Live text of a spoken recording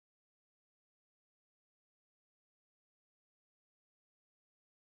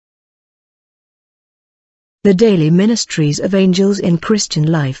The Daily Ministries of Angels in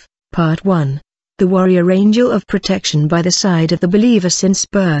Christian Life, Part 1. The Warrior Angel of Protection by the side of the believer since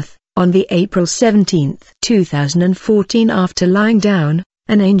birth. On the April 17, 2014, after lying down,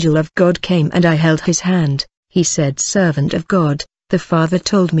 an angel of God came and I held his hand. He said, "Servant of God, the Father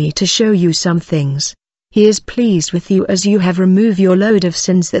told me to show you some things. He is pleased with you as you have removed your load of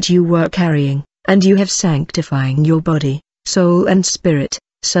sins that you were carrying, and you have sanctifying your body, soul and spirit."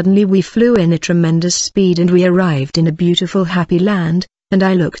 Suddenly we flew in a tremendous speed and we arrived in a beautiful happy land, and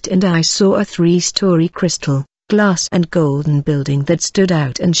I looked and I saw a 3-story crystal, glass and golden building that stood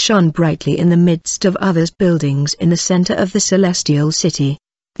out and shone brightly in the midst of others buildings in the center of the celestial city.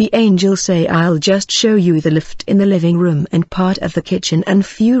 The angel say, "I'll just show you the lift in the living room and part of the kitchen and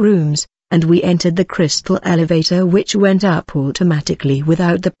few rooms," and we entered the crystal elevator which went up automatically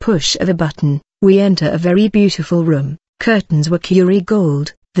without the push of a button. We enter a very beautiful room. Curtains were curie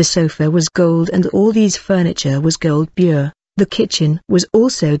gold, the sofa was gold and all these furniture was gold pure. The kitchen was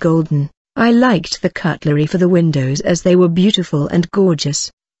also golden. I liked the cutlery for the windows as they were beautiful and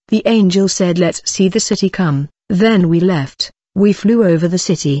gorgeous. The angel said, "Let's see the city come." Then we left. We flew over the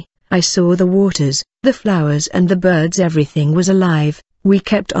city. I saw the waters, the flowers and the birds. Everything was alive. We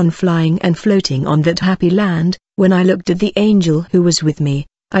kept on flying and floating on that happy land. When I looked at the angel who was with me,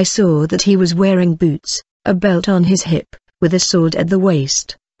 I saw that he was wearing boots, a belt on his hip, with a sword at the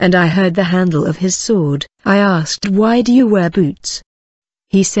waist, and I heard the handle of his sword. I asked, "Why do you wear boots?"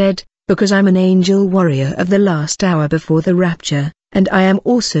 He said, "Because I'm an angel warrior of the last hour before the rapture, and I am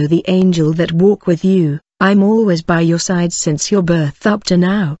also the angel that walk with you. I'm always by your side since your birth up to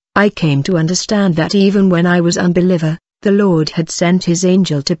now." I came to understand that even when I was unbeliever, the Lord had sent his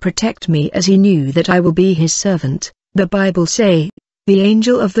angel to protect me as he knew that I will be his servant. The Bible say, "The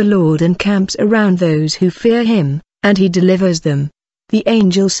angel of the Lord encamps around those who fear him, and he delivers them." The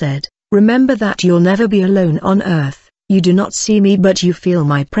angel said, "Remember that you'll never be alone on earth. You do not see me but you feel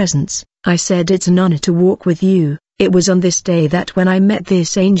my presence." I said, "It's an honor to walk with you." It was on this day that when I met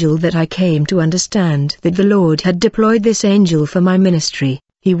this angel that I came to understand that the Lord had deployed this angel for my ministry.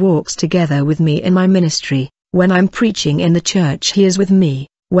 He walks together with me in my ministry. When I'm preaching in the church he is with me.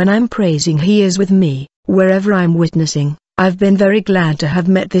 When I'm praising he is with me. Wherever I'm witnessing, I've been very glad to have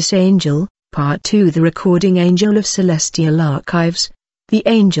met this angel. Part 2. The Recording Angel of Celestial Archives. The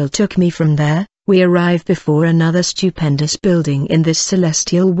angel took me from there. We arrived before another stupendous building in this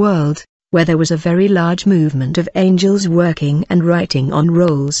celestial world, where there was a very large movement of angels working and writing on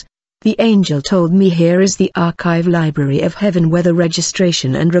rolls. The angel told me, "Here is the archive library of heaven where the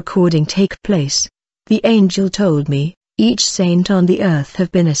registration and recording take place." The angel told me, "Each saint on the earth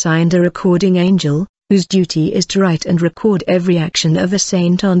have been assigned a recording angel, whose duty is to write and record every action of a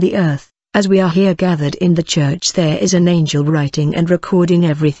saint on the earth. As we are here gathered in the church, there is an angel writing and recording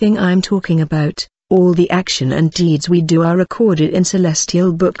everything I'm talking about. All the action and deeds we do are recorded in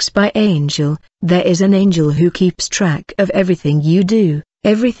celestial books by angel. There is an angel who keeps track of everything you do,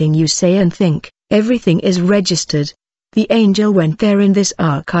 everything you say and think. Everything is registered." The angel went there in this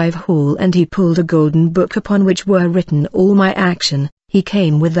archive hall and he pulled a golden book upon which were written all my action. He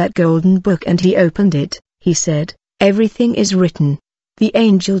came with that golden book and he opened it. He said, "Everything is written." The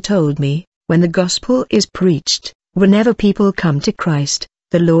angel told me, when the gospel is preached, whenever people come to Christ,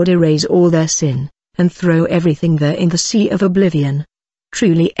 the Lord erase all their sin, and throw everything there in the sea of oblivion.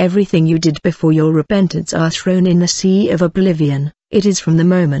 Truly everything you did before your repentance are thrown in the sea of oblivion. It is from the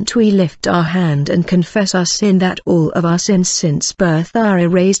moment we lift our hand and confess our sin that all of our sins since birth are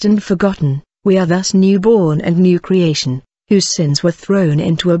erased and forgotten. We are thus newborn and new creation, whose sins were thrown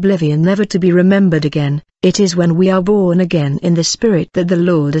into oblivion never to be remembered again. It is when we are born again in the Spirit that the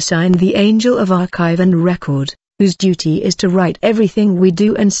Lord assigned the angel of archive and record, whose duty is to write everything we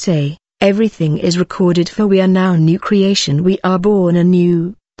do and say. Everything is recorded, for we are now new creation. We are born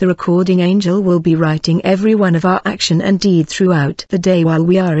anew. The recording angel will be writing every one of our action and deed throughout the day while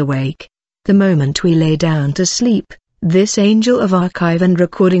we are awake. The moment we lay down to sleep, this angel of archive and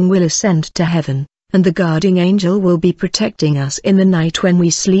recording will ascend to heaven, and the guarding angel will be protecting us in the night when we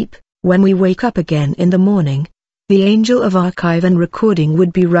sleep. When we wake up again in the morning, the angel of archive and recording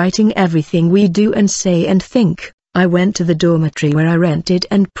would be writing everything we do and say and think. I went to the dormitory where I rented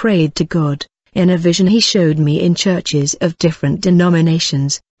and prayed to God. In a vision he showed me in churches of different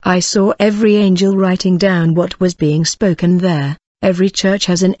denominations. I saw every angel writing down what was being spoken there. Every church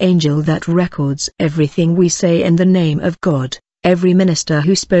has an angel that records everything we say in the name of God. Every minister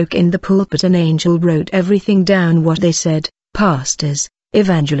who spoke in the pulpit, an angel wrote everything down what they said. Pastors,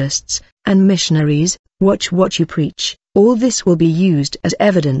 evangelists, and missionaries, watch what you preach. All this will be used as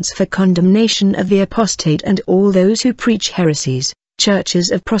evidence for condemnation of the apostate and all those who preach heresies. churches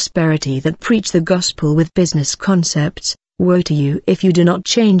of prosperity that preach the gospel with business concepts, woe to you if you do not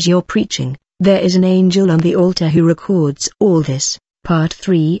change your preaching. There is an angel on the altar who records all this. Part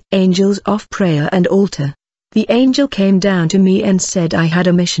 3. Angels of Prayer and Altar. The angel came down to me and said I had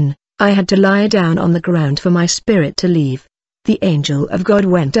a mission. I had to lie down on the ground for my spirit to leave. The angel of God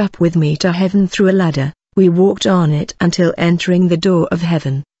went up with me to heaven through a ladder. We walked on it until entering the door of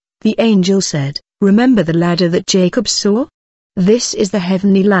heaven. The angel said, "Remember the ladder that Jacob saw? This is the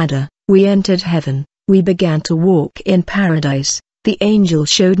heavenly ladder." We entered heaven. We began to walk in paradise. The angel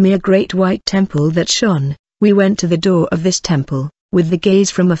showed me a great white temple that shone. We went to the door of this temple. With the gaze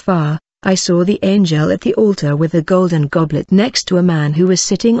from afar, I saw the angel at the altar with a golden goblet next to a man who was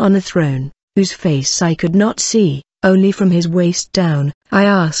sitting on a throne, whose face I could not see, only from his waist down. I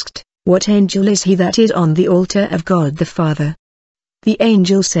asked, "What angel is he that is on the altar of God the Father?" The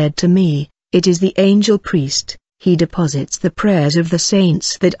angel said to me, "It is the angel priest. He deposits the prayers of the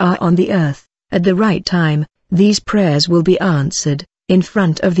saints that are on the earth. At the right time, these prayers will be answered." In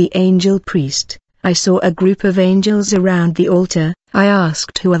front of the angel priest, I saw a group of angels around the altar. I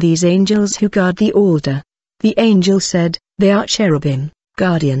asked, "Who are these angels who guard the altar?" The angel said, "They are cherubim,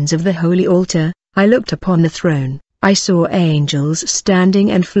 guardians of the holy altar." I looked upon the throne. I saw angels standing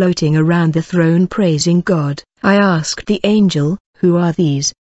and floating around the throne praising God. I asked the angel, "Who are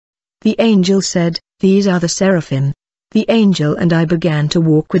these?" The angel said, "These are the seraphim." The angel and I began to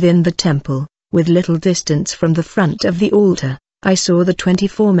walk within the temple. With little distance from the front of the altar, I saw the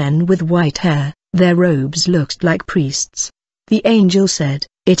 24 men with white hair. Their robes looked like priests. The angel said,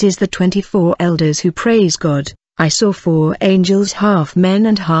 "It is the 24 elders who praise God." I saw 4 angels, half men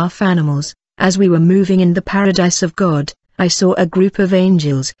and half animals. As we were moving in the paradise of God, I saw a group of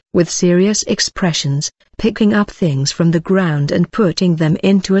angels, with serious expressions, picking up things from the ground and putting them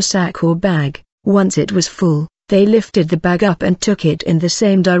into a sack or bag. Once it was full, they lifted the bag up and took it in the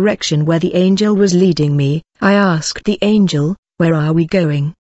same direction where the angel was leading me. I asked the angel, "Where are we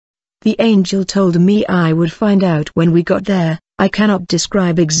going?" The angel told me I would find out when we got there. I cannot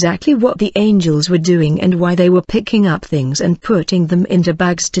describe exactly what the angels were doing and why they were picking up things and putting them into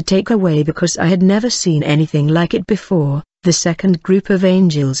bags to take away because I had never seen anything like it before. The second group of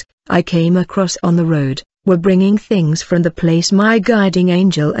angels I came across on the road were bringing things from the place my guiding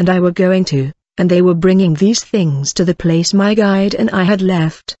angel and I were going to, and they were bringing these things to the place my guide and I had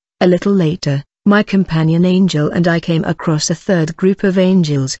left. A little later, my companion angel and I came across a third group of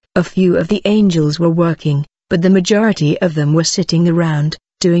angels. A few of the angels were working, but the majority of them were sitting around,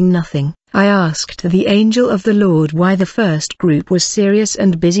 doing nothing. I asked the angel of the Lord why the first group was serious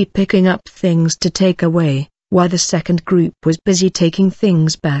and busy picking up things to take away, why the second group was busy taking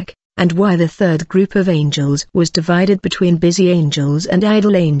things back, and why the third group of angels was divided between busy angels and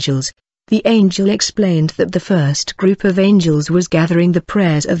idle angels. The angel explained that the first group of angels was gathering the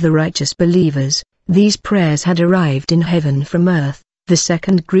prayers of the righteous believers. These prayers had arrived in heaven from earth. The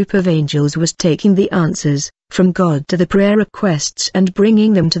second group of angels was taking the answers from God to the prayer requests and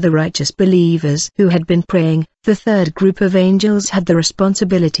bringing them to the righteous believers who had been praying. The third group of angels had the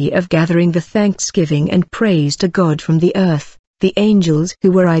responsibility of gathering the thanksgiving and praise to God from the earth. The angels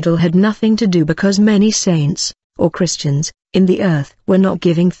who were idle had nothing to do because many saints, or Christians, in the earth were not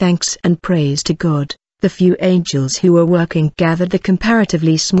giving thanks and praise to God. The few angels who were working gathered the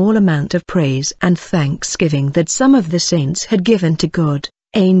comparatively small amount of praise and thanksgiving that some of the saints had given to God.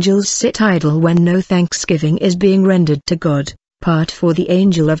 Angels sit idle when no thanksgiving is being rendered to God. Part 4. The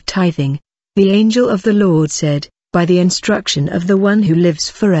angel of tithing. The angel of the Lord said, "By the instruction of the one who lives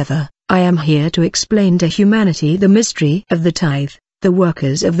forever, I am here to explain to humanity the mystery of the tithe. The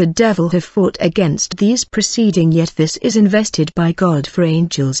workers of the devil have fought against these preceding, yet this is invested by God for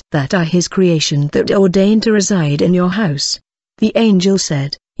angels that are his creation that ordained to reside in your house." The angel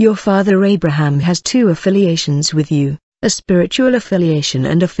said, "Your father Abraham has 2 affiliations with you, a spiritual affiliation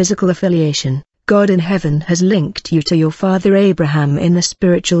and a physical affiliation. God in heaven has linked you to your father Abraham in the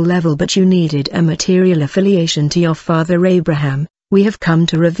spiritual level, but you needed a material affiliation to your father Abraham. We have come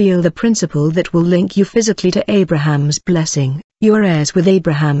to reveal the principle that will link you physically to Abraham's blessing. You are heirs with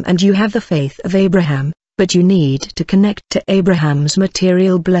Abraham and you have the faith of Abraham, but you need to connect to Abraham's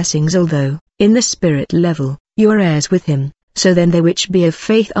material blessings, although, in the spirit level, you are heirs with him. So then they which be of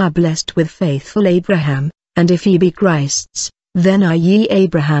faith are blessed with faithful Abraham, and if ye be Christ's, then are ye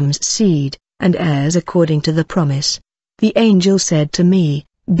Abraham's seed, and heirs according to the promise." The angel said to me,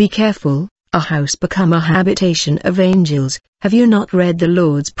 "Be careful, a house become a habitation of angels. Have you not read the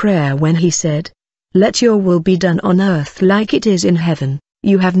Lord's Prayer when he said, 'Let your will be done on earth like it is in heaven'?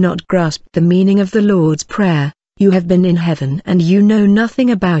 You have not grasped the meaning of the Lord's Prayer. You have been in heaven and you know nothing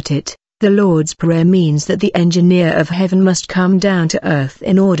about it. The Lord's Prayer means that the engineer of heaven must come down to earth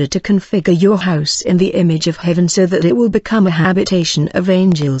in order to configure your house in the image of heaven so that it will become a habitation of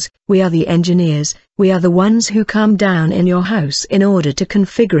angels. We are the engineers, we are the ones who come down in your house in order to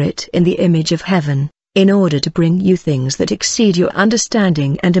configure it in the image of heaven, in order to bring you things that exceed your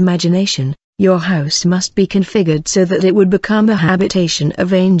understanding and imagination. Your house must be configured so that it would become a habitation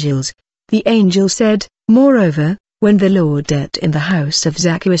of angels. The angel said, moreover, when the Lord ate in the house of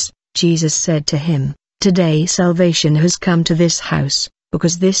Zacchaeus, Jesus said to him, "Today salvation has come to this house,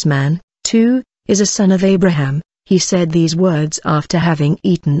 because this man, too, is a son of Abraham." He said these words after having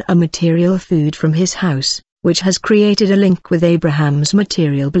eaten a material food from his house, which has created a link with Abraham's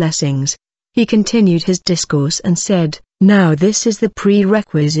material blessings. He continued his discourse and said, "Now this is the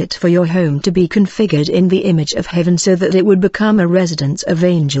prerequisite for your home to be configured in the image of heaven so that it would become a residence of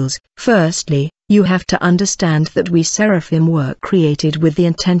angels. Firstly, you have to understand that we seraphim were created with the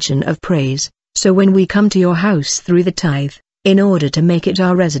intention of praise, so when we come to your house through the tithe, in order to make it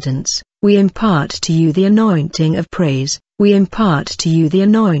our residence, we impart to you the anointing of praise. We impart to you the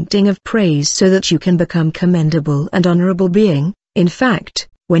anointing of praise so that you can become commendable and honorable being. In fact,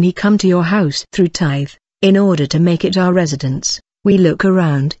 when he come to your house through tithe, in order to make it our residence, we look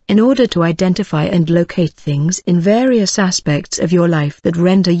around in order to identify and locate things in various aspects of your life that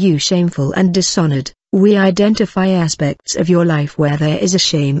render you shameful and dishonored. We identify aspects of your life where there is a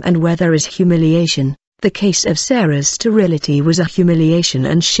shame and where there is humiliation. The case of Sarah's sterility was a humiliation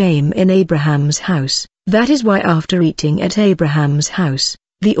and shame in Abraham's house. That is why after eating at Abraham's house,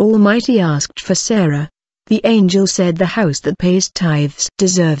 the Almighty asked for Sarah. The angel said the house that pays tithes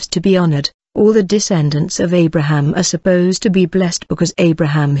deserves to be honored. All the descendants of Abraham are supposed to be blessed because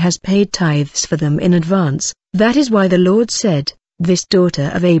Abraham has paid tithes for them in advance. That is why the Lord said, "This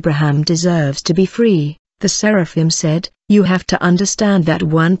daughter of Abraham deserves to be free." The seraphim said, "You have to understand that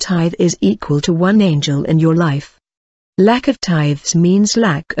one tithe is equal to one angel in your life. Lack of tithes means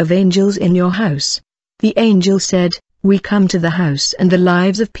lack of angels in your house." The angel said, "We come to the house and the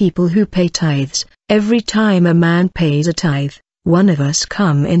lives of people who pay tithes. Every time a man pays a tithe, one of us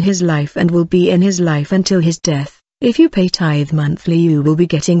come in his life and will be in his life until his death. If you pay tithe monthly, you will be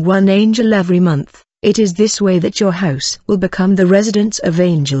getting one angel every month. It is this way that your house will become the residence of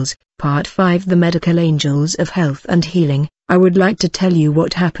angels." Part 5, The Medical Angels of Health and Healing. I would like to tell you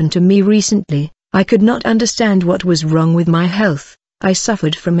what happened to me recently. I could not understand what was wrong with my health. I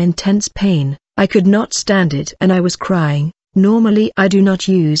suffered from intense pain. I could not stand it and I was crying. Normally I do not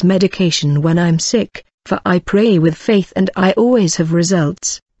use medication when I'm sick, for I pray with faith and I always have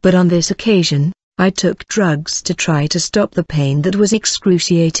results, but on this occasion, I took drugs to try to stop the pain that was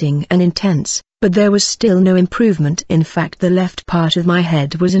excruciating and intense, but there was still no improvement. In fact, the left part of my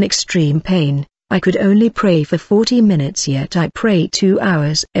head was in extreme pain. I could only pray for 40 minutes, yet I pray 2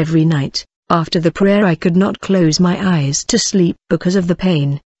 hours every night. After the prayer I could not close my eyes to sleep because of the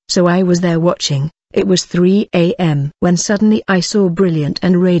pain, so I was there watching. It was 3 a.m. when suddenly I saw brilliant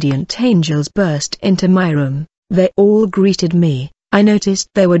and radiant angels burst into my room. They all greeted me. I noticed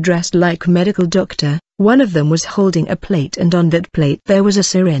they were dressed like medical doctor. One of them was holding a plate and on that plate there was a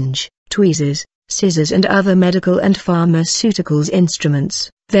syringe, tweezers, scissors and other medical and pharmaceuticals instruments.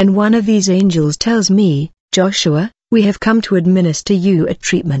 Then one of these angels tells me, "Joshua, we have come to administer you a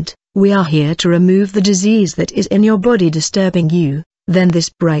treatment. We are here to remove the disease that is in your body disturbing you." Then this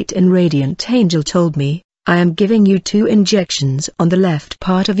bright and radiant angel told me, "I am giving you 2 injections on the left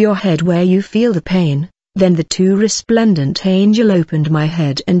part of your head where you feel the pain." Then the 2 resplendent angels opened my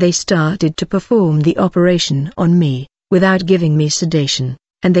head and they started to perform the operation on me, without giving me sedation,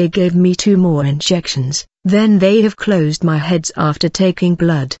 and they gave me 2 more injections. Then they have closed my heads after taking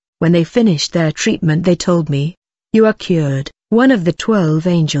blood. When they finished their treatment they told me, "You are cured." One of the 12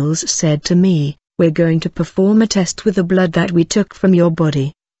 angels said to me, "We're going to perform a test with the blood that we took from your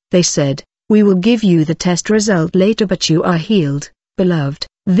body." They said, "We will give you the test result later, but you are healed." Beloved,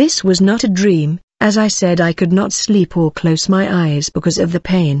 this was not a dream. As I said, I could not sleep or close my eyes because of the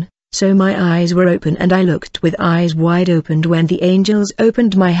pain, so my eyes were open and I looked with eyes wide open when the angels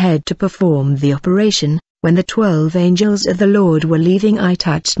opened my head to perform the operation. When the 12 angels of the Lord were leaving, I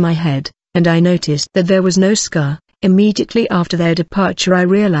touched my head, and I noticed that there was no scar. Immediately after their departure I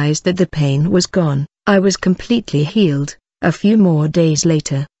realized that the pain was gone. I was completely healed. A few more days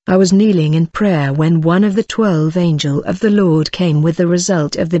later, I was kneeling in prayer when one of the 12 angels of the Lord came with the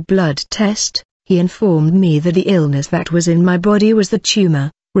result of the blood test. He informed me that the illness that was in my body was the tumor,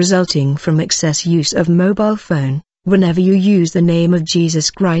 resulting from excess use of mobile phone. Whenever you use the name of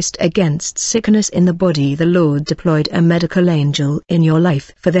Jesus Christ against sickness in the body, the Lord deployed a medical angel in your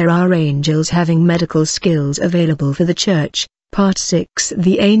life, for there are angels having medical skills available for the church. Part 6.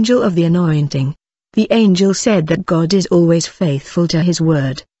 The Angel of the Anointing. The angel said that God is always faithful to his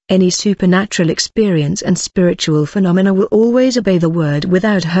word. Any supernatural experience and spiritual phenomena will always obey the word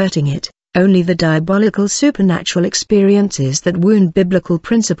without hurting it. Only the diabolical supernatural experiences that wound biblical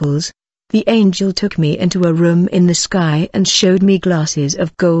principles. The angel took me into a room in the sky and showed me glasses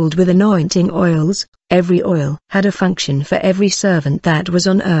of gold with anointing oils. Every oil had a function for every servant that was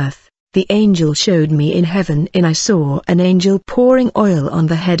on earth. The angel showed me in heaven, and I saw an angel pouring oil on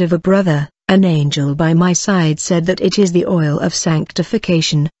the head of a brother. An angel by my side said that it is the oil of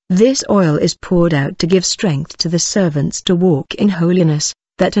sanctification. This oil is poured out to give strength to the servants to walk in holiness.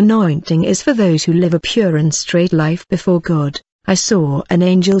 That anointing is for those who live a pure and straight life before God. I saw an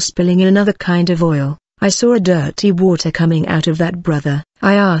angel spilling in another kind of oil. I saw a dirty water coming out of that brother.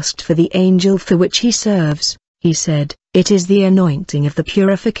 I asked for the angel for which he serves. He said, "It is the anointing of the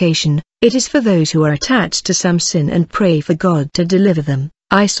purification. It is for those who are attached to some sin and pray for God to deliver them."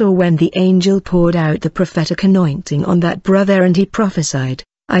 I saw when the angel poured out the prophetic anointing on that brother and he prophesied.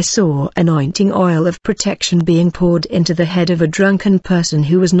 I saw anointing oil of protection being poured into the head of a drunken person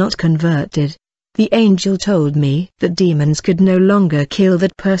who was not converted. The angel told me that demons could no longer kill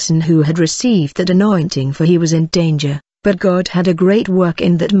that person who had received that anointing, for he was in danger, but God had a great work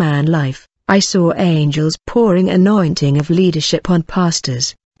in that man life. I saw angels pouring anointing of leadership on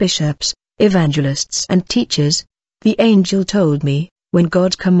pastors, bishops, evangelists and teachers. The angel told me, when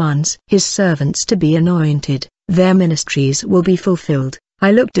God commands his servants to be anointed, their ministries will be fulfilled.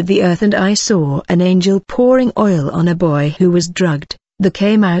 I looked at the earth and I saw an angel pouring oil on a boy who was drugged. There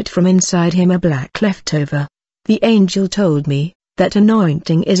came out from inside him a black leftover. The angel told me, that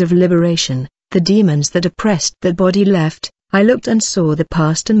anointing is of liberation. The demons that oppressed the body left. I looked and saw the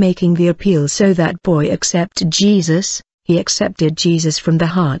pastor making the appeal so that boy accepted Jesus. He accepted Jesus from the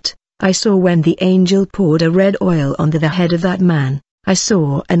heart. I saw when the angel poured a red oil onto the head of that man. I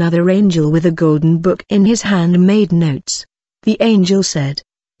saw another angel with a golden book in his hand and made notes. The angel said,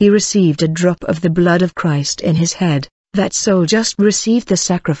 he received a drop of the blood of Christ in his head. That soul just received the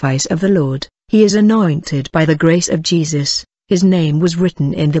sacrifice of the Lord. He is anointed by the grace of Jesus. His name was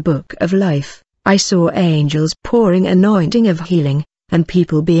written in the book of life. I saw angels pouring anointing of healing, and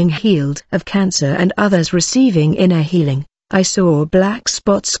people being healed of cancer and others receiving inner healing. I saw black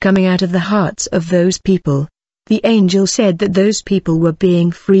spots coming out of the hearts of those people. The angel said that those people were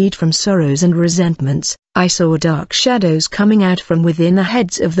being freed from sorrows and resentments. I saw dark shadows coming out from within the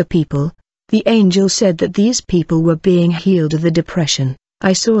heads of the people. The angel said that these people were being healed of the depression.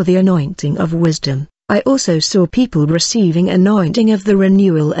 I saw the anointing of wisdom. I also saw people receiving anointing of the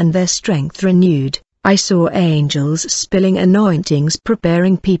renewal and their strength renewed. I saw angels spilling anointings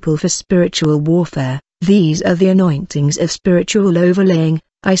preparing people for spiritual warfare. These are the anointings of spiritual overlaying.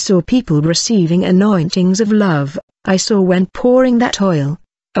 I saw people receiving anointings of love. I saw when pouring that oil,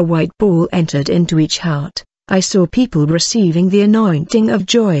 a white ball entered into each heart. I saw people receiving the anointing of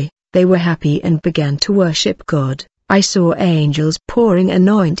joy. They were happy and began to worship God. I saw angels pouring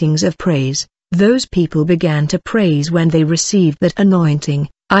anointings of praise. Those people began to praise when they received that anointing.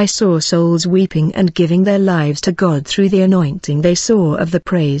 I saw souls weeping and giving their lives to God through the anointing they saw of the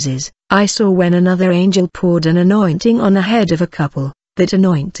praises. I saw when another angel poured an anointing on the head of a couple. That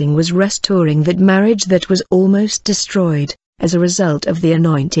anointing was restoring that marriage that was almost destroyed. As a result of the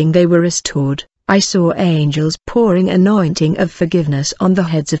anointing they were restored. I saw angels pouring anointing of forgiveness on the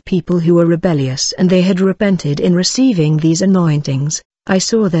heads of people who were rebellious and they had repented in receiving these anointings. I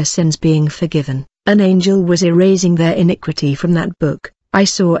saw their sins being forgiven. An angel was erasing their iniquity from that book. I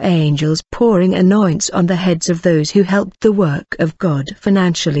saw angels pouring anoints on the heads of those who helped the work of God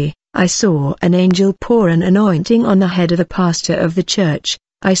financially. I saw an angel pour an anointing on the head of the pastor of the church.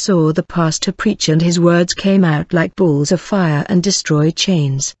 I saw the pastor preach and his words came out like balls of fire and destroyed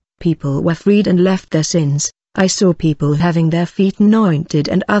chains. People were freed and left their sins. I saw people having their feet anointed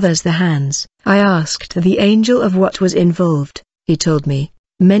and others their hands. I asked the angel of what was involved. He told me,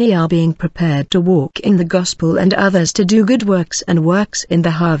 many are being prepared to walk in the gospel and others to do good works and works in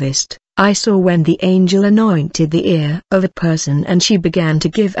the harvest. I saw when the angel anointed the ear of a person and she began to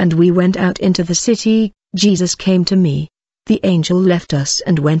give and we went out into the city. Jesus came to me. The angel left us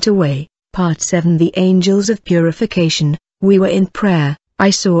and went away. Part 7. The Angels of Purification. We were in prayer. I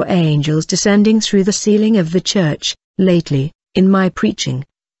saw angels descending through the ceiling of the church. Lately, in my preaching,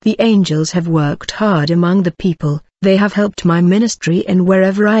 the angels have worked hard among the people. They have helped my ministry and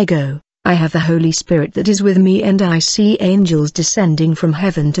wherever I go, I have the Holy Spirit that is with me and I see angels descending from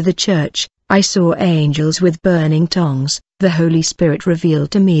heaven to the church. I saw angels with burning tongues. The Holy Spirit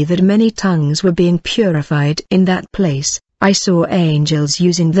revealed to me that many tongues were being purified in that place. I saw angels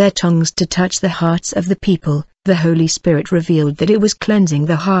using their tongues to touch the hearts of the people. The Holy Spirit revealed that it was cleansing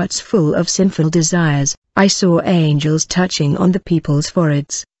the hearts full of sinful desires. I saw angels touching on the people's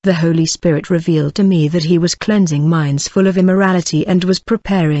foreheads. The Holy Spirit revealed to me that he was cleansing minds full of immorality and was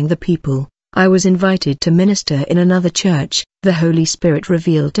preparing the people. I was invited to minister in another church. The Holy Spirit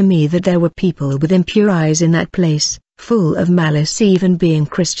revealed to me that there were people with impure eyes in that place, full of malice, even being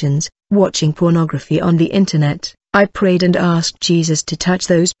Christians, watching pornography on the internet. I prayed and asked Jesus to touch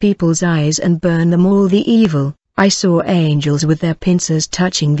those people's eyes and burn them all the evil. I saw angels with their pincers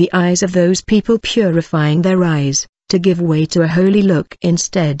touching the eyes of those people, purifying their eyes, to give way to a holy look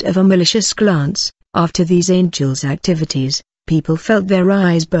instead of a malicious glance. After these angels' activities, people felt their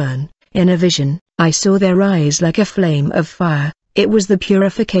eyes burn. In a vision, I saw their eyes like a flame of fire. It was the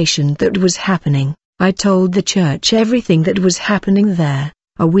purification that was happening. I told the church everything that was happening there.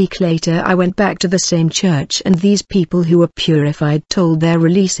 A week later I went back to the same church and these people who were purified told their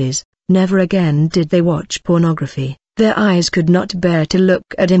releases. Never again did they watch pornography. Their eyes could not bear to look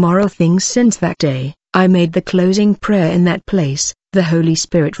at immoral things. Since that day, I made the closing prayer in that place. The Holy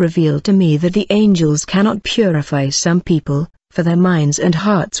Spirit revealed to me that the angels cannot purify some people, for their minds and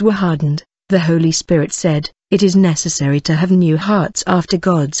hearts were hardened. The Holy Spirit said, "It is necessary to have new hearts after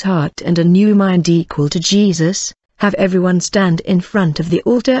God's heart and a new mind equal to Jesus. Have everyone stand in front of the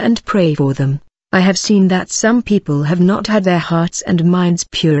altar and pray for them." I have seen that some people have not had their hearts and minds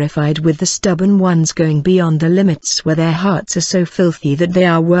purified, with the stubborn ones going beyond the limits where their hearts are so filthy that they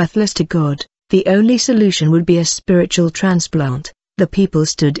are worthless to God. The only solution would be a spiritual transplant. The people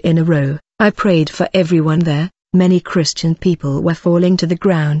stood in a row. I prayed for everyone there. Many Christian people were falling to the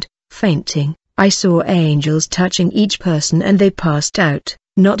ground, fainting. I saw angels touching each person and they passed out.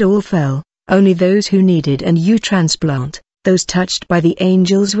 Not all fell. Only those who needed a new transplant, those touched by the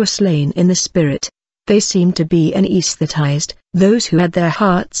angels, were slain in the spirit. They seemed to be anesthetized. Those who had their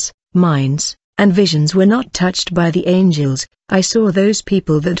hearts, minds, and visions were not touched by the angels. I saw those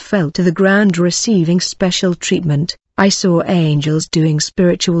people that fell to the ground receiving special treatment. I saw angels doing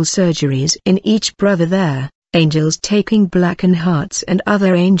spiritual surgeries in each brother there, angels taking blackened hearts and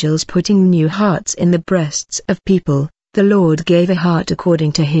other angels putting new hearts in the breasts of people. The Lord gave a heart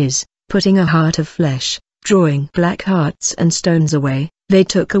according to his, putting a heart of flesh, drawing black hearts and stones away. They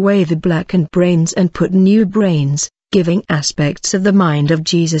took away the blackened brains and put new brains, giving aspects of the mind of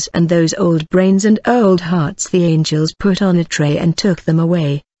Jesus, and those old brains and old hearts the angels put on a tray and took them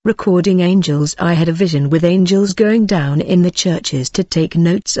away. Recording angels. I had a vision with angels going down in the churches to take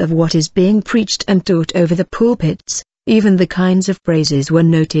notes of what is being preached and taught over the pulpits. Even the kinds of phrases were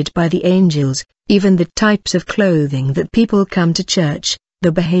noted by the angels, even the types of clothing that people come to church.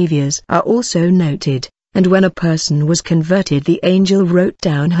 The behaviors are also noted, and when a person was converted, the angel wrote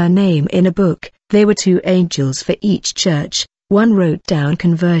down her name in a book. There were 2 angels for each church. One wrote down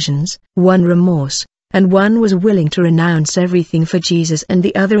conversions, one remorse, and one was willing to renounce everything for Jesus, and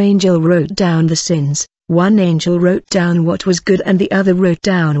the other angel wrote down the sins. One angel wrote down what was good and the other wrote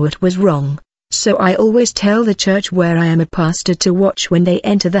down what was wrong. So I always tell the church where I am a pastor to watch when they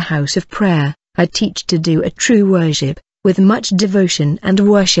enter the house of prayer. I teach to do a true worship, with much devotion and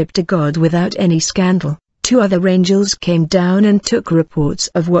worship to God without any scandal. 2 other angels came down and took reports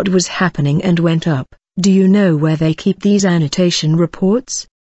of what was happening and went up. Do you know where they keep these annotation reports?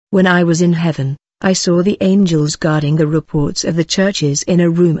 When I was in heaven, I saw the angels guarding the reports of the churches in a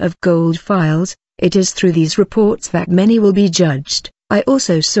room of gold files. It is through these reports that many will be judged. I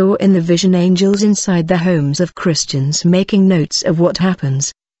also saw in the vision angels inside the homes of Christians making notes of what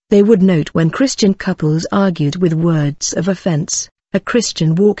happens. They would note when Christian couples argued with words of offense, a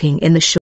Christian walking in the shore